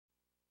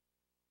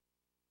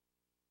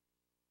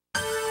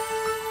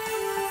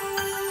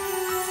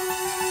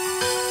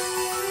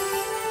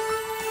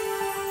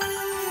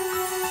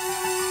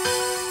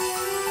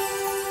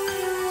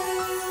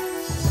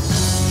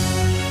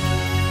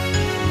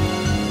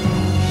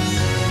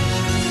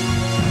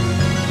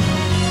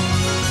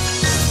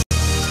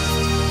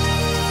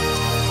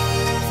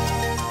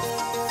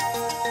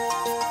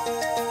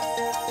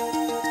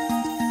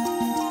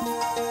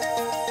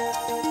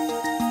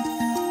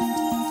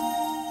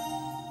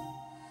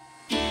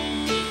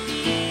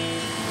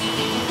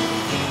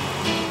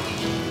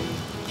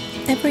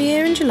Every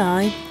year in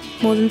July,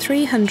 more than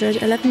 300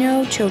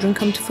 11-year-old children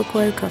come to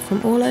Fukuoka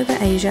from all over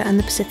Asia and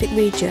the Pacific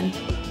region.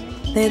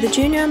 They are the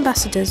junior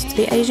ambassadors to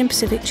the Asian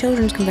Pacific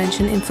Children's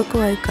Convention in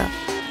Fukuoka,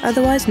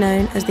 otherwise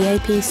known as the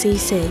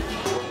APCC.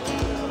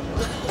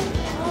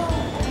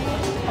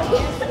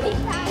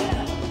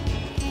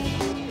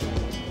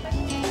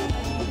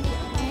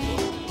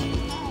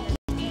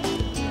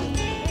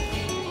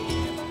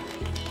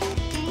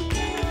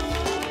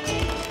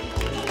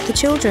 The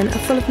children are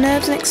full of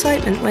nerves and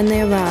excitement when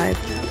they arrive,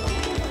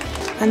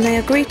 and they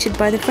are greeted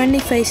by the friendly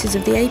faces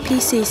of the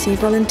APCC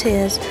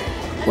volunteers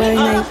wearing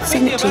their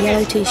signature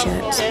yellow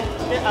T-shirts.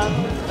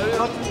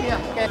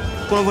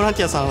 このボラン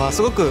ティアさんは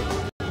すごく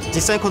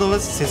実際に子どもた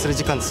ちと接する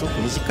時間ってすご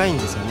く短いん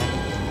ですよね。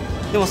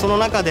でもその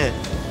中でやっ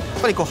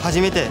ぱり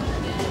初めて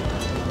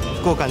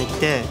福岡に来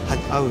て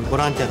会うボ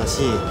ランティアだ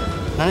し、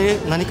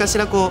何かし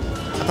ら温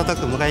か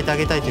く迎えてあ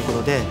げたいというこ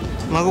とで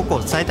真心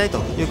を伝えたいと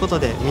いうこと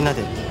でみんな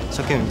で一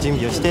生懸命準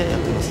備をしてやっ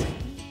ています。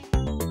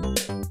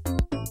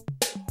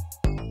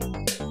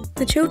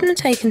 The children are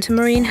taken to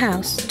Marine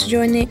House to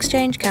join the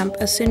exchange camp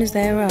as soon as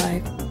they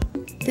arrive.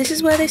 This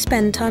is where they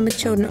spend time with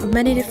children of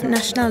many different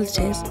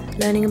nationalities,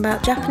 learning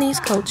about Japanese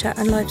culture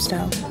and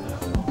lifestyle.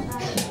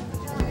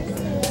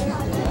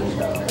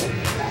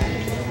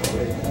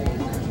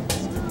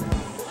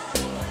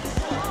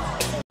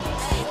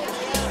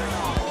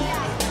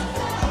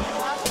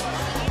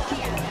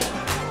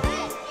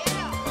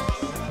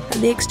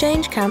 At the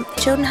exchange camp,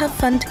 the children have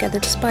fun together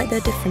despite their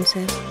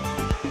differences.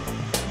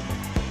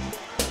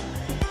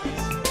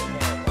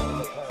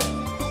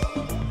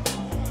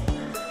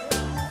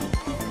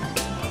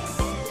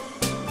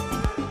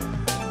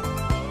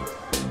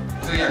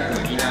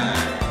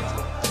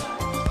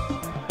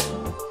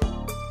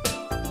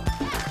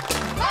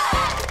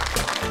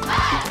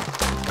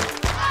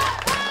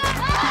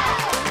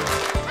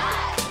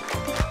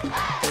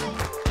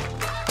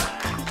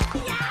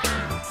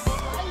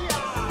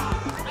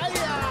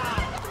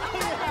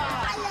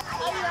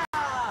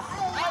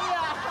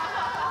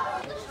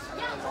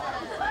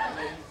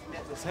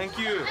 Thank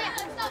you.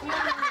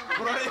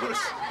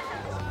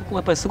 や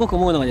っぱりすごく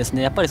思うのがです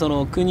ね、やっぱりそ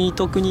の国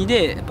と国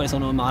でやっぱりそ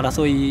の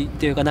争いっ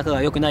ていうか仲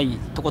が良くない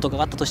とことか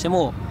があったとして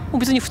も、もう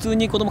別に普通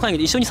に子供会議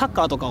で一緒にサッ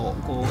カーとかを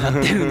やっ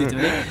てるんです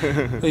よね。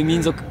そういう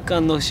民族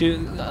間の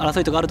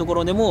争いとかあるとこ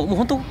ろでも、もう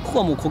本当ここ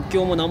はもう国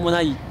境もなんも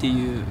ないってい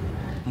う。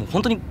もう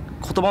本当に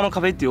言葉の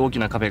壁っていう大き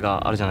な壁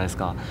があるじゃないです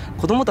か。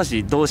子どもた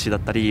ち同士だっ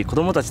たり子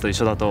どもたちと一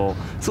緒だと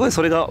すごい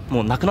それが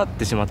もうなくなっ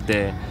てしまっ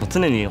て、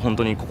常に本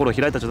当に心を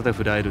開いた状態で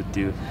触れ合えるっ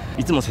ていう、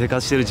いつも生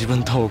活している自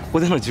分とこ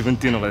こでの自分っ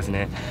ていうのがです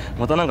ね、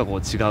またなんか違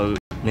う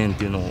面っ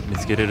ていうのを見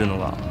つけれるの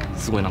が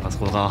すごいそ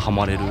こがハ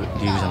マれる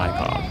理由じゃない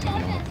かなっていうふう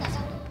に思ってま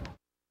す。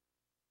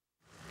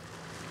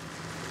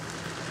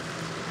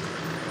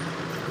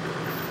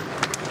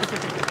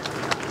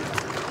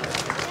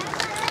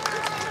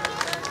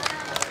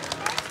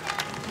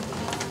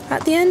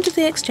At the end of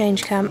the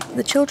exchange camp,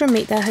 the children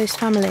meet their host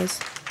families.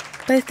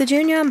 Both the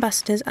junior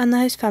ambassadors and the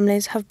host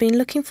families have been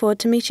looking forward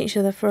to meeting each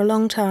other for a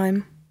long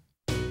time.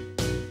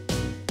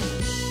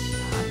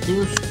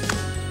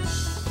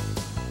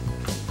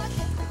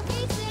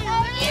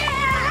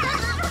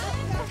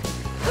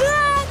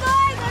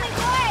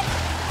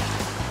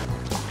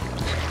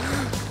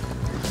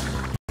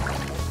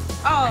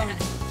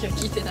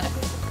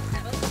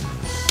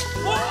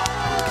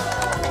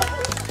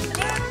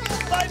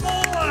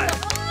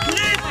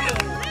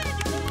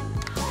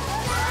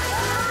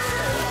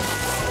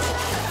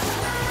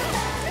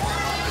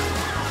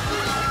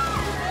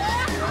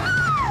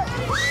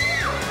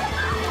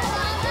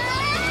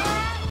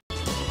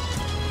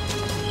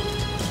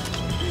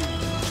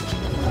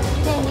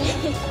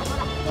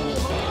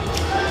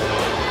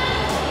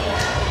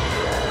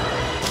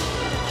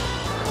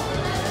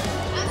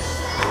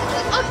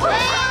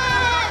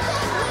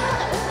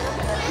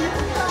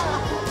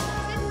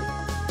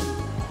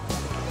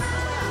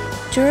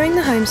 During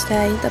the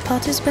homestay, the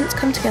participants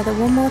come together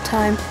one more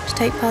time to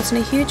take part in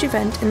a huge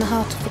event in the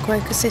heart of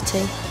Fukuoka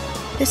City.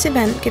 This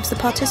event gives the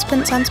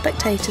participants and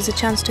spectators a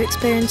chance to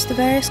experience the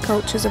various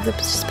cultures of the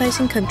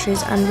participating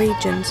countries and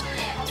regions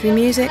through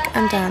music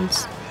and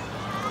dance.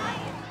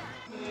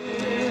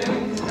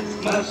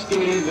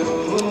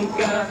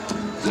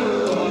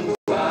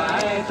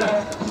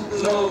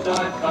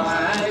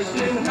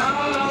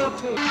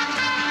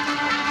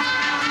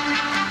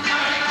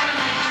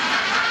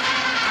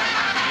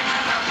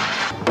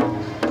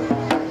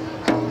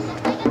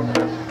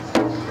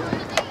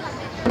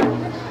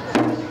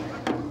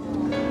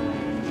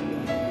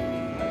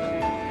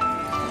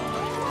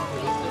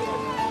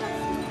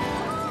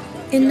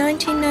 In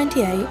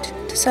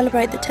 1998, to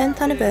celebrate the 10th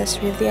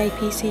anniversary of the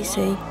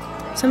APCC,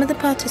 some of the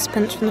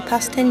participants from the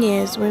past 10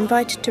 years were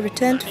invited to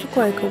return to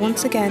Fukuoka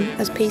once again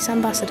as peace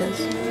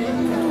ambassadors.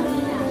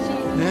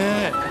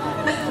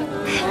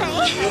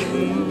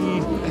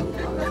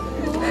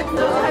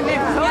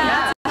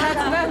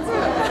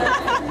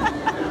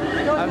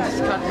 I'm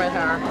just cutting my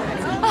hair.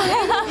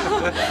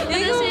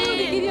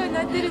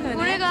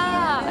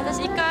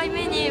 私1回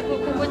目に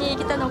ここに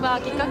来たのが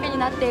きっかけに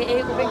なって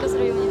英語を勉強す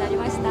るようになり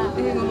ました。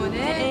英語も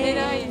ね、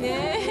偉い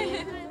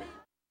ね。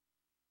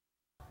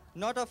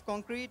Not of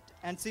concrete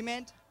and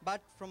cement, but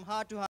from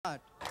heart to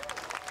heart.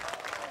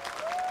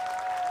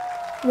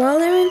 While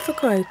they were in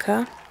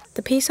Fukuoka,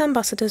 the Peace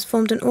Ambassadors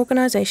formed an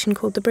organisation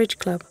called the Bridge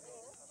Club.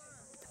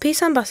 The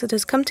Peace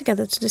Ambassadors come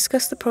together to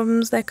discuss the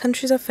problems their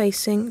countries are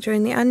facing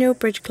during the annual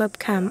Bridge Club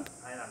camp.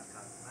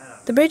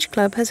 The Bridge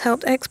Club has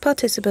helped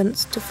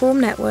ex-participants to form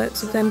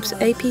networks of them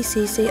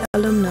APCC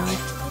alumni.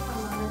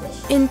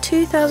 In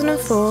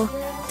 2004,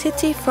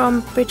 Titi from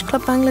Bridge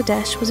Club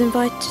Bangladesh was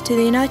invited to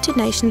the United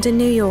Nations in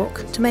New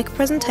York to make a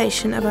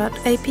presentation about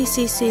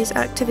APCC's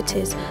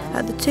activities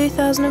at the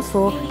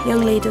 2004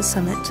 Young Leaders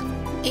Summit.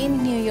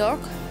 In New York,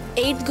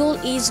 8th goal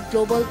is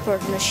global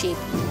partnership.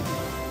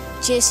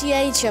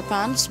 JCI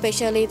Japan,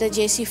 especially the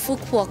JC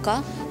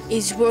Fukuoka,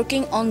 is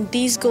working on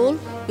this goal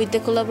with the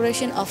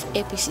collaboration of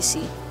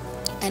APCC.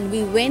 And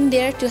we went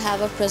there to have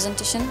a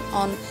presentation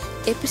on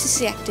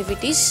APCC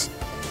activities,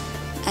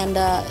 and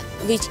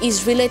which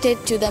is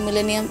related to the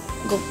Millennium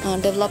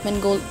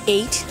Development Goal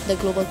 8, the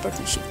Global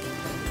Partnership.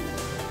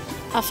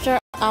 After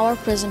our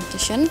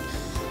presentation,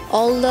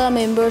 all the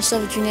members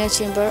of Junior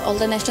Chamber, all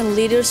the national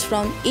leaders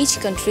from each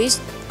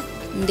countries,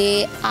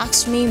 they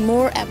asked me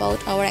more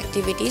about our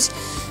activities,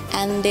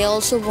 and they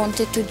also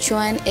wanted to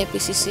join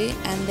APCC,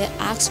 and they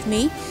asked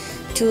me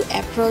to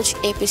approach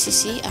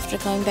APCC after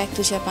coming back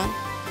to Japan.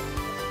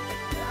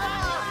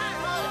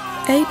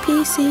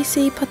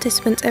 APCC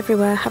participants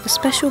everywhere have a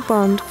special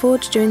bond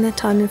forged during their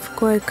time in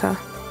Fukuoka.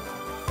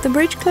 The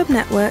Bridge Club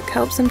network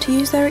helps them to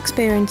use their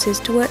experiences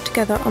to work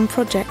together on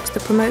projects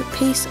that promote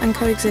peace and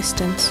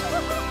coexistence.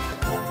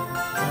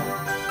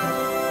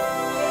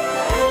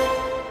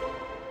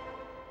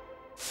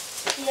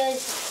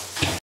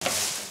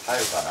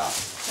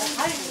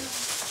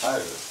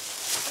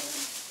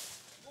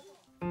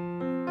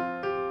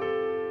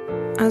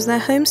 As their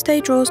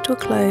homestay draws to a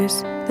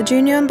close, the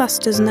junior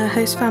ambassadors and their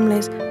host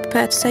families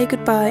prepare to say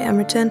goodbye and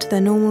return to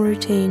their normal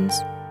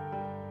routines.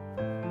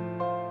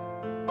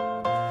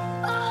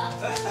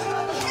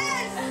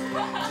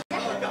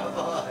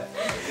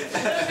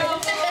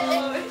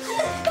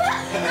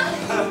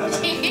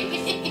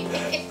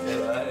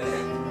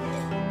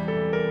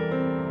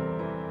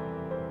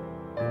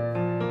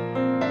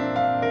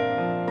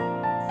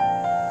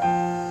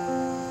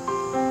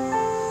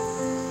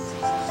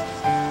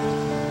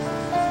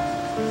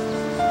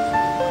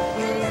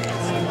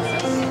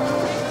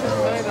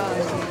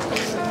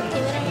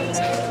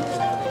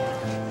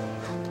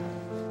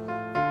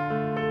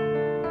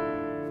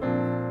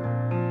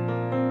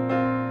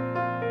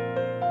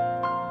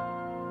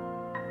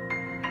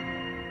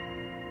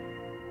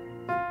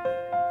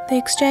 The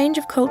exchange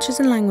of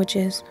cultures and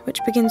languages, which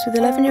begins with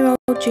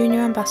 11-year-old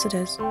junior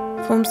ambassadors,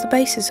 forms the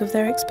basis of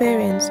their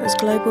experience as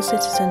global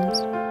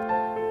citizens.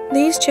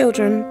 These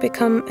children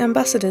become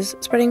ambassadors,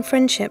 spreading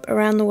friendship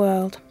around the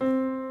world.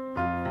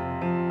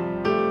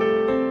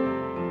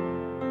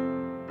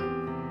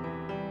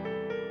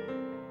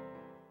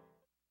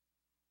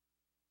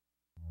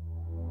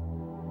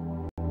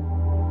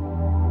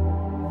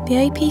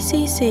 The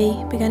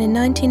APCC began in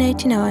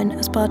 1989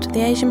 as part of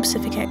the Asian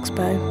Pacific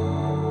Expo.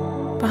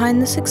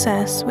 Behind the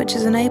success, which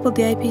has enabled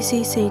the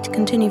APCC to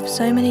continue for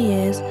so many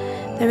years,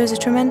 there is a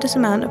tremendous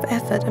amount of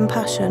effort and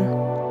passion.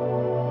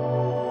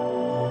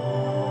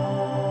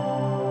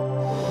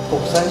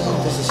 国際人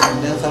として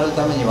洗練される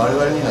ために我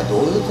々にはど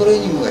ういうトレー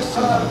ニングが必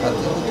要なのか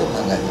ということを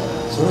考えた。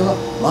それは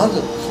ま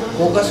ず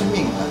福岡市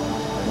民が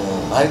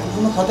外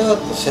国の方々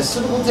と接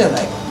することじゃ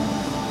ないか。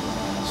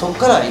そこ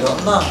からいろ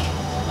んな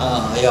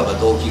いわば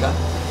動機づ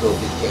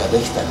けがで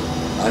きたり、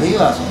あるい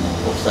はその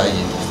国際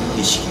人としての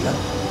意識が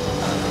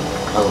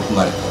育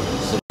まれたり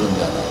するん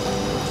ではないかと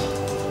思います。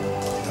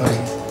やはり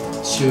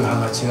宗派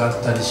が違っ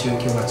たり宗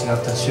教が違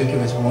ったり宗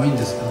教が一番多いん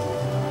ですけど、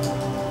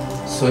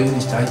そういうふうに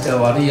して相手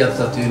は悪いや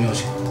つだというふうに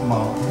教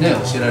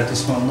えられて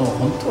しまうのを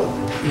本当は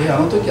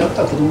あの時あっ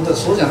た子供た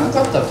ちそうじゃな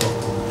かったと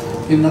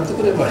いうになって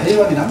くれば平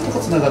和になんとか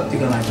つながってい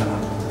かないかな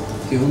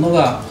というの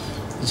が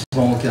一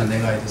番大きな願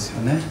いです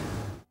よね。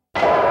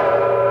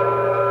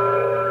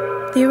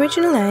The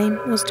original aim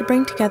was to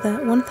bring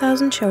together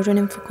 1,000 children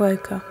in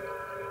Fukuoka.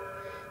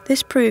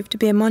 This proved to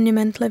be a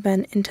monumental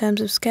event in terms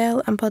of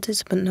scale and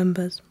participant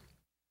numbers.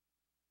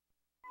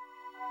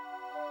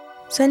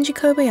 Senji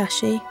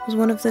Kobayashi was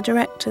one of the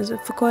directors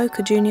of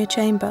Fukuoka Junior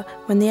Chamber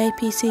when the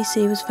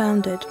APCC was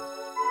founded.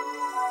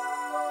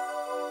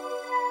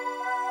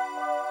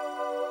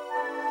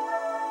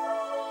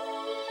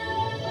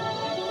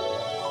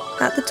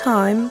 At the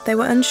time, they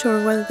were unsure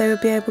of whether they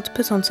would be able to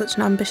put on such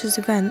an ambitious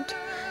event,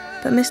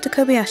 but Mr.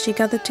 Kobayashi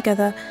gathered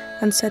together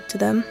and said to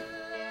them,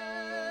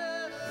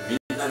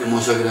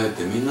 申し訳ないっ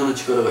てみんなの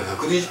力が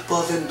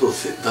 120% 出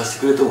して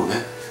くれてもね、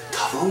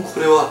多分こ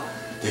れは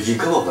できん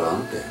かもわから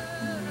んって、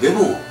で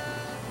も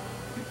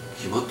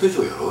決まった以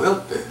上やろうや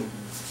って、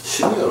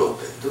死ぬやろうっ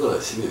て、だか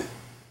ら死ね。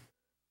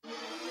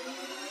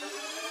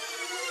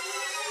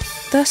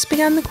 Thus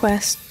began the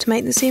quest to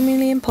make the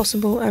seemingly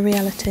impossible a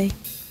reality.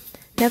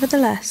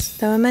 Nevertheless,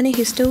 there were many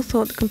who still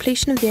thought the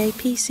completion of the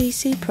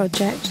APCC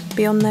project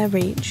beyond their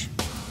reach.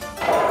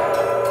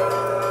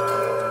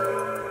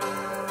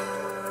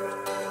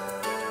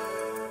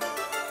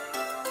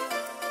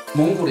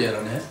モンゴルや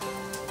らね、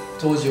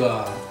当時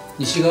は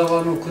西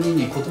側の国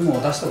に子供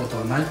を出したこと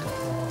はない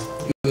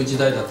という時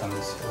代だったん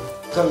ですよ。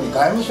外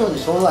務省に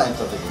相談行っ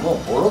た時も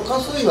ボロカ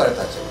ス言われ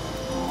たっちゃう。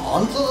あ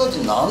んたたち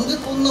なんで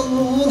こんな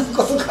無謀な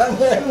こと考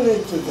えるねっ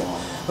て言って、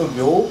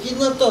病気に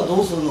なったら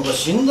どうするのか、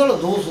死んだら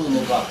どうする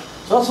のか、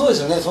そりゃそうで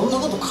すよね。そんな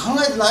こと考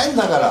えてないん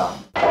だから。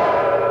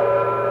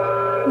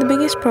The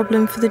biggest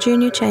problem for the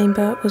junior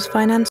chamber was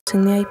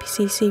financing the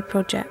APCC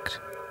project.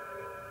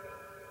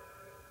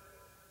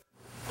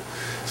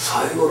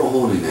 最後の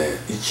方にね、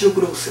1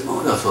億6000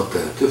万まで集まった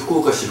よ。で、福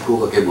岡市、福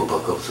岡県もバ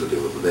ックアップするとい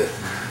うことで、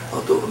あ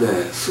と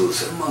ね、数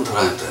千万足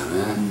らんやったよ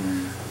ね。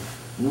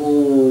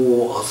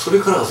もう、それ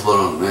から集ま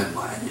らんのね、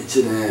毎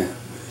日ね、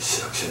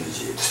市役所に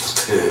じーっと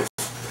しとって、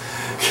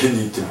県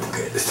に行ってボ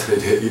ケーってした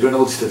りで、いろんな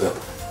ことしてた。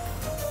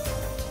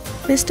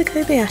Mr.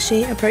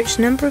 Kobayashi approached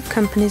a number of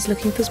companies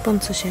looking for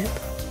sponsorship.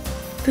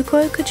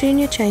 Fukuoka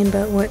Junior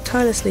Chamber worked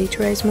tirelessly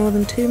to raise more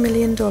than $2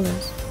 million.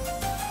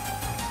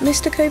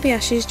 Mr.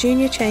 Kobayashi's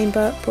Junior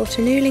Chamber brought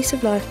a new lease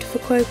of life to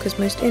Fukuoka's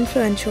most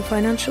influential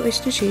financial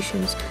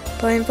institutions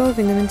by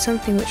involving them in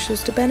something which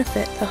was to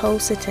benefit the whole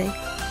city.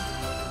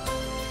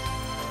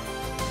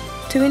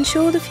 To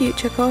ensure the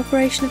future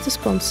cooperation of the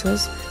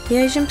sponsors, the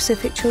Asian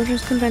Pacific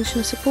Children's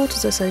Convention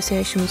Supporters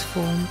Association was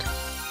formed.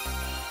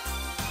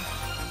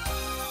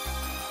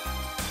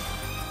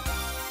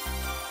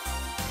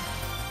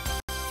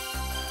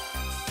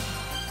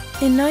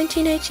 In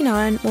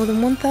 1989, more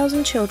than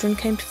 1,000 children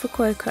came to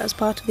Fukuoka as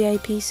part of the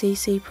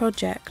APCC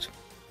project.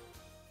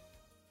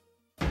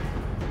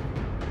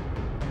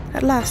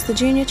 At last, the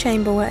Junior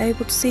Chamber were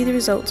able to see the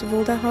results of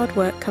all their hard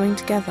work coming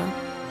together.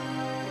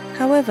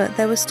 However,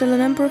 there were still a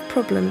number of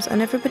problems,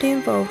 and everybody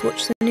involved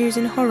watched the news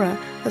in horror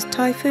as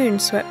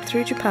typhoons swept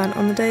through Japan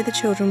on the day the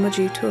children were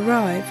due to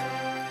arrive.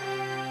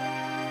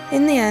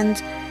 In the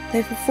end,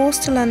 they were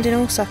forced to land in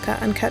Osaka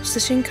and catch the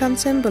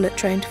Shinkansen bullet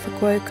train to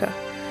Fukuoka,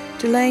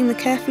 delaying the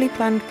carefully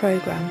planned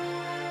programme.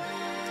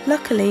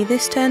 Luckily,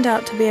 this turned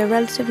out to be a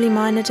relatively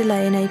minor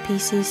delay in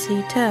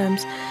APCC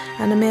terms,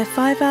 and a mere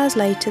 5 hours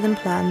later than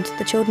planned,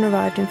 the children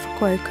arrived in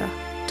Fukuoka,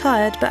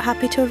 tired but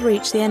happy to have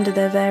reached the end of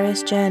their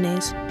various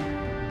journeys.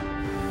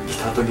 来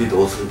た時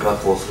どうするか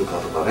こうするか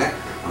とかね、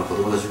子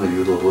供たちの誘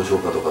導どうしよう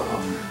かとか、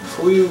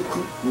そういう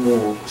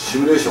もうシ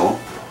ミュレーショ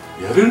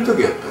ンやれる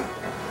時やったよ。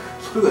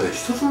それがね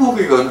一つもうま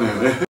くいかないよ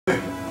ね。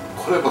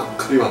こればっ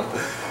かりは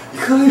い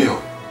かないよ。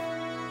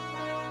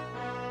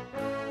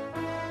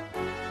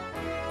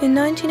In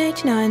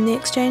 1989, the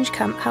exchange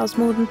camp housed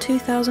more than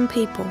 2,000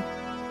 people,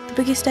 the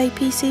biggest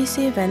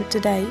APCC event to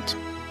date.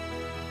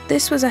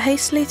 This was a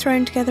hastily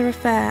thrown together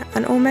affair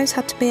and almost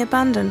had to be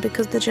abandoned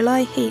because the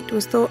July heat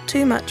was thought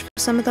too much for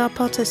some of our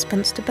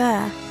participants to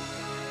bear.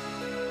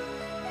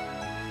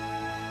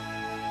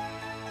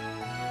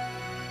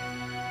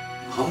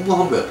 半分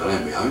半分やった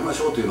ね。やめま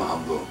しょうというのは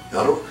半分、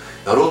やろ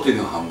うという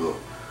のは半分。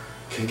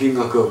献金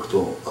額々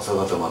と朝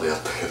方までや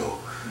ったけど、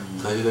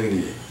最終的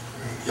に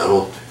やろ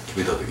うって決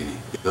めた時に、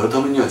やる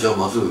ためにはじゃあ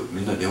まず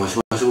みんなに電話し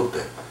ましょうって、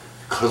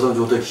体の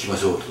状態聞きま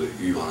しょうと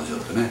いう話だっ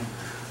てね。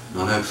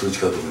700数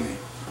近い時に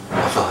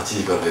朝8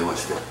時から電話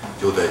して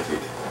状態聞い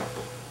て、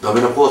ダ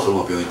メな子はその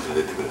まま病院に連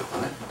れてってくれとか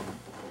ね。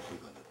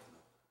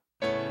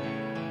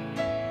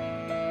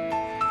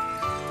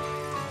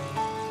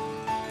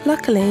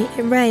Luckily,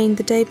 it rained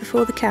the day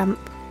before the camp,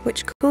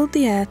 which cooled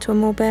the air to a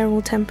more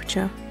bearable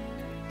temperature.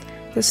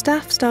 The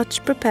staff started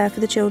to prepare for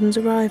the children's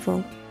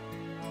arrival.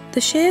 The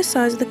sheer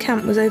size of the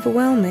camp was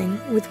overwhelming,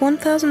 with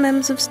 1,000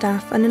 members of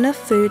staff and enough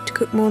food to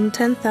cook more than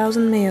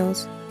 10,000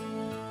 meals.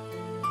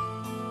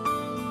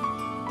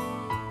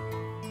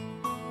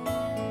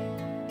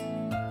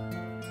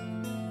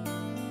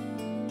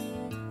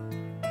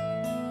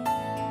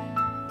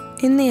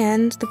 In the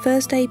end, the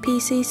first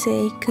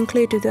APCC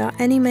concluded without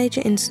any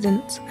major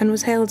incidents and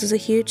was hailed as a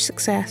huge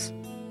success.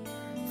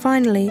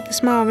 Finally, the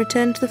smile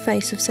returned to the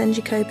face of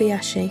Senji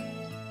Kobayashi.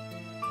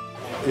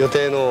 予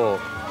定の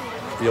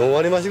4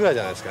割増しぐらい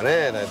じゃないですか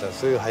ね。大体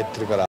そういう入っ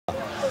てるから、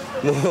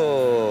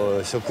も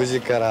う食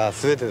事から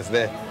全てです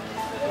ね。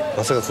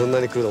まさかこんな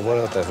に来ると思わ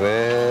なかったですね。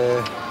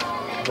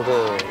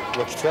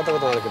僕、きつかったこ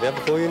ともあるけど、やっ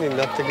ぱこういう風に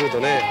なってくると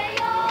ね、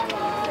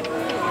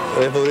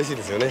やっぱ嬉しい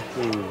ですよね。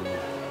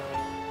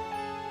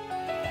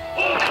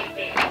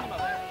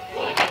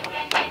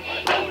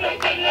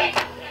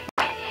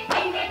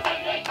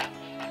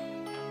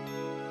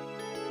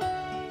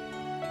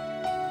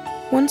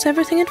Once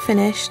everything had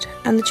finished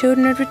and the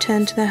children had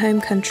returned to their home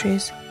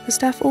countries, the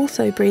staff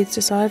also breathed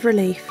a sigh of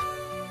relief.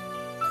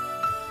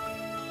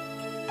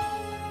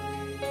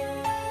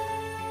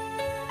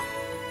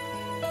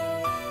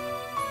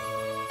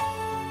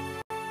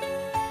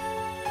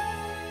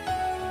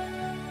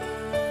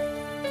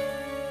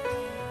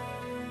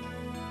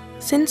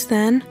 Since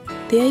then,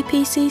 the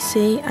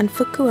APCC and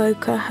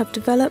Fukuoka have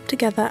developed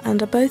together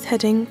and are both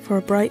heading for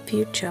a bright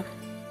future.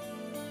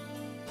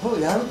 これを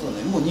やると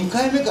ね、もう2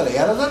回目から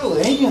やらざるを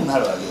得んようにな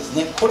るわけです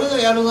ね。これが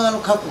やる側の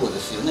覚悟で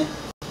すよね。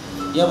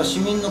いわば市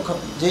民の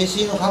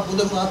JC の覚悟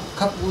でもあっ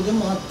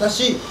た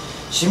し、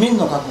市民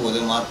の覚悟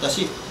でもあった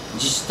し、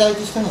自治体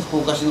としての福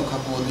岡市の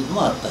覚悟で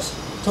もあったし、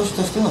都市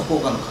としての福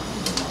岡の覚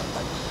悟でもあっ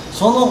た。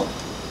その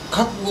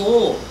覚悟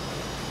を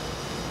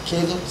継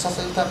続さ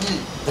せるために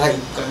第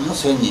1回目の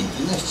1000人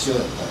というのが必要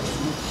だったわけで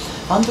すね。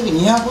あの時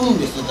200人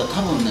でしてたら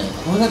多分ね、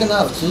これだけ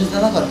長く続いて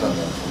なかったんだよ。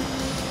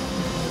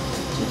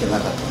続いてな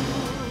かったんだよ。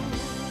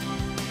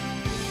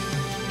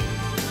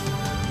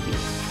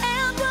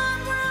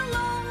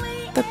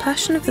The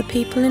passion of the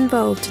people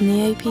involved in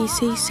the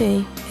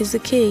APCC is the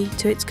key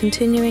to its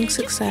continuing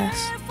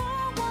success.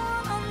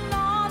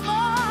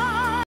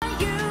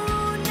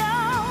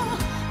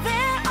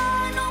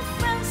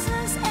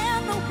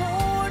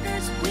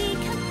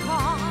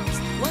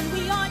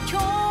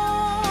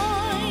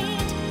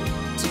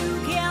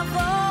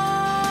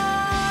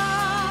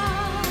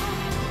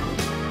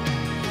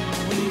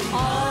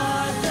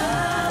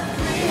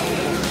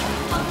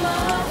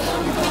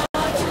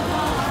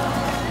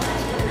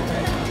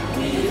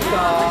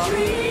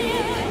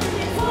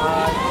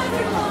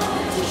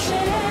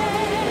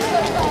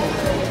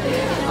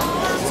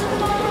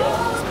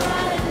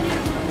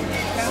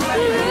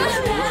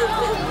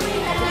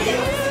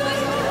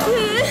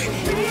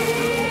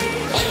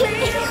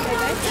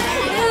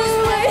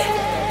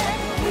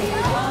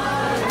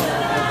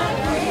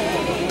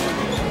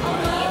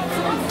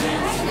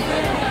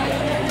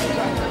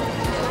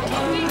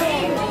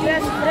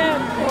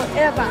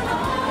 Forever.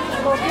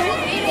 Okay?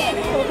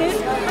 Okay?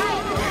 Bye.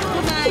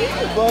 Bye.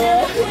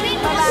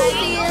 Bye.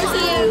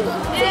 See you.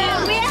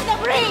 We have the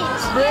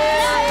bridge.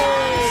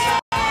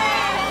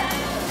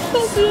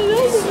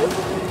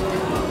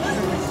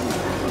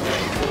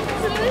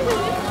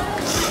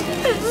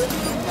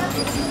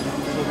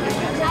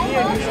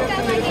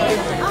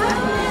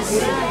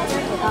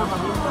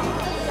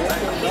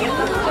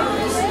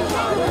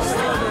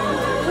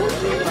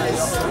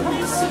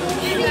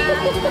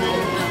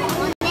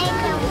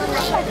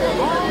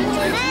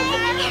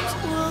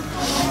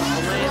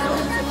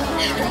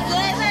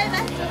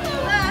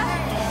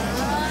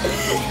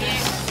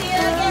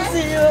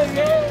 See you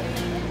again.